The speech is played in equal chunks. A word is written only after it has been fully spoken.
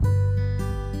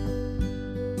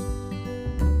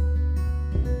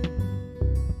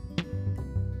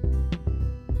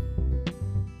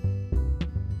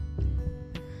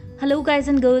Hello, guys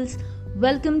and girls.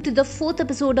 Welcome to the fourth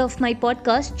episode of my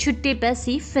podcast,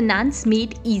 Chuttepaise, Finance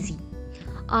Made Easy.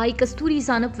 I, Kasturi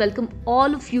Zanup, welcome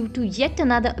all of you to yet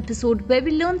another episode where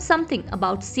we learn something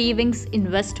about savings,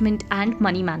 investment, and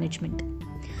money management.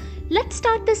 Let's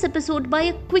start this episode by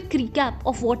a quick recap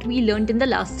of what we learned in the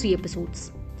last 3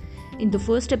 episodes. In the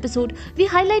first episode, we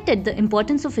highlighted the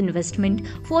importance of investment,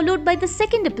 followed by the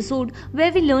second episode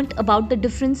where we learned about the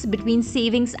difference between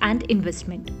savings and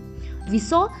investment. We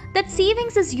saw that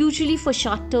savings is usually for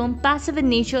short-term, passive in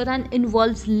nature and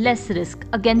involves less risk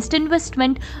against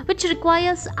investment, which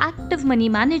requires active money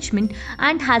management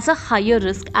and has a higher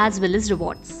risk as well as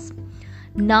rewards.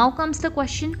 Now comes the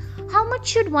question, how much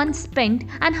should one spend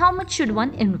and how much should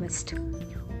one invest?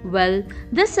 Well,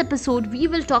 this episode we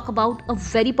will talk about a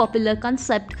very popular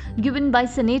concept given by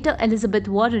Senator Elizabeth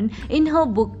Warren in her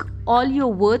book All You're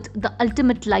Worth: The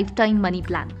Ultimate Lifetime Money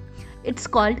Plan. It's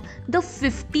called the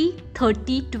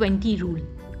 50-30-20 rule.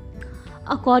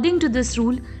 According to this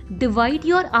rule, divide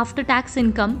your after-tax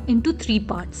income into 3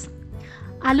 parts.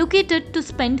 Allocate it to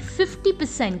spend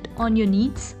 50% on your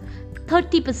needs,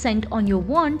 30% on your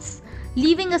wants,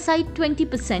 leaving aside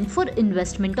 20% for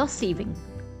investment or saving.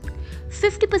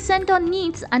 50% on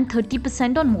needs and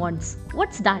 30% on wants.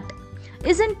 What's that?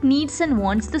 Isn't needs and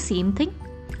wants the same thing?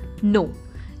 No.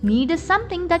 Need is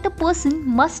something that a person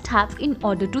must have in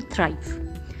order to thrive.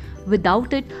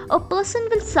 Without it, a person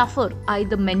will suffer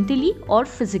either mentally or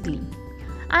physically.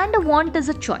 And a want is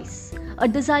a choice, a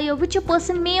desire which a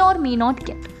person may or may not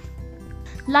get.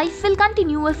 Life will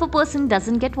continue if a person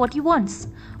doesn't get what he wants.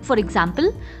 For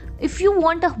example, if you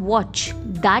want a watch,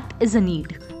 that is a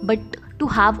need, but to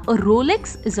have a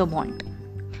Rolex is a want.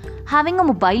 Having a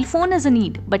mobile phone is a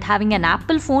need, but having an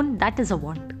Apple phone, that is a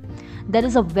want. There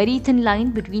is a very thin line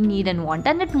between need and want,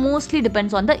 and it mostly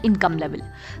depends on the income level.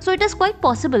 So it is quite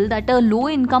possible that a low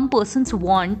income person's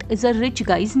want is a rich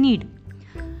guy's need.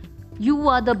 You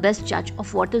are the best judge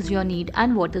of what is your need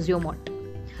and what is your want.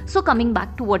 So coming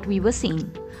back to what we were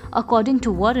saying, according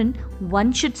to Warren,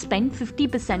 one should spend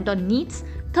 50% on needs,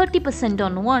 30%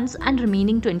 on wants, and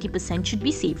remaining 20% should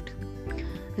be saved.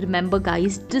 Remember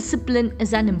guys, discipline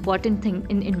is an important thing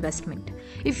in investment.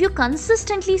 If you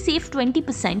consistently save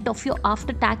 20% of your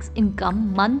after-tax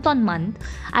income month on month,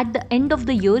 at the end of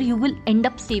the year you will end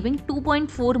up saving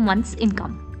 2.4 months'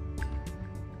 income.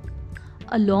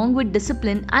 Along with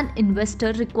discipline, an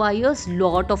investor requires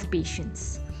lot of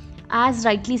patience. As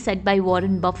rightly said by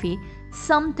Warren Buffett,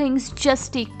 some things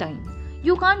just take time.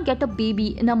 You can't get a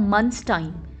baby in a month's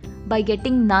time by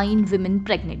getting 9 women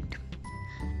pregnant.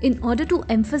 In order to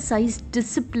emphasize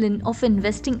discipline of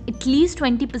investing at least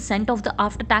 20% of the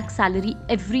after-tax salary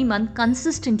every month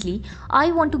consistently,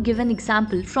 I want to give an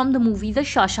example from the movie The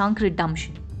Shawshank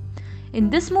Redemption. In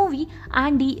this movie,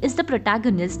 Andy is the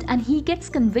protagonist and he gets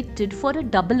convicted for a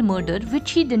double murder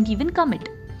which he didn't even commit.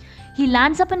 He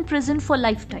lands up in prison for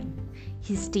lifetime.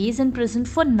 He stays in prison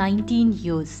for 19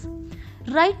 years.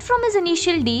 Right from his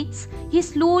initial dates, he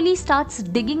slowly starts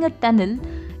digging a tunnel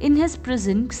in his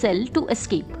prison cell to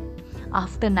escape.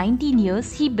 After 19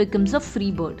 years, he becomes a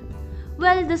free bird.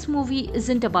 Well, this movie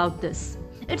isn't about this.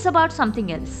 It's about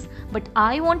something else. But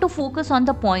I want to focus on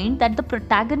the point that the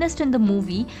protagonist in the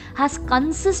movie has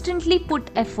consistently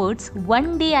put efforts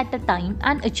one day at a time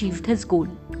and achieved his goal.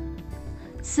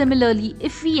 Similarly,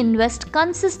 if we invest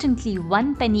consistently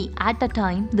 1 penny at a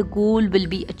time, the goal will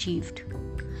be achieved.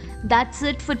 That's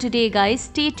it for today, guys.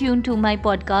 Stay tuned to my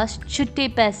podcast,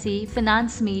 Chuttepaise,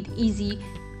 Finance Made Easy.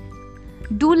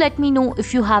 Do let me know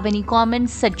if you have any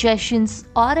comments, suggestions,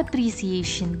 or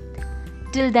appreciation.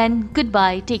 Till then,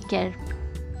 goodbye, take care,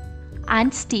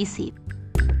 and stay safe.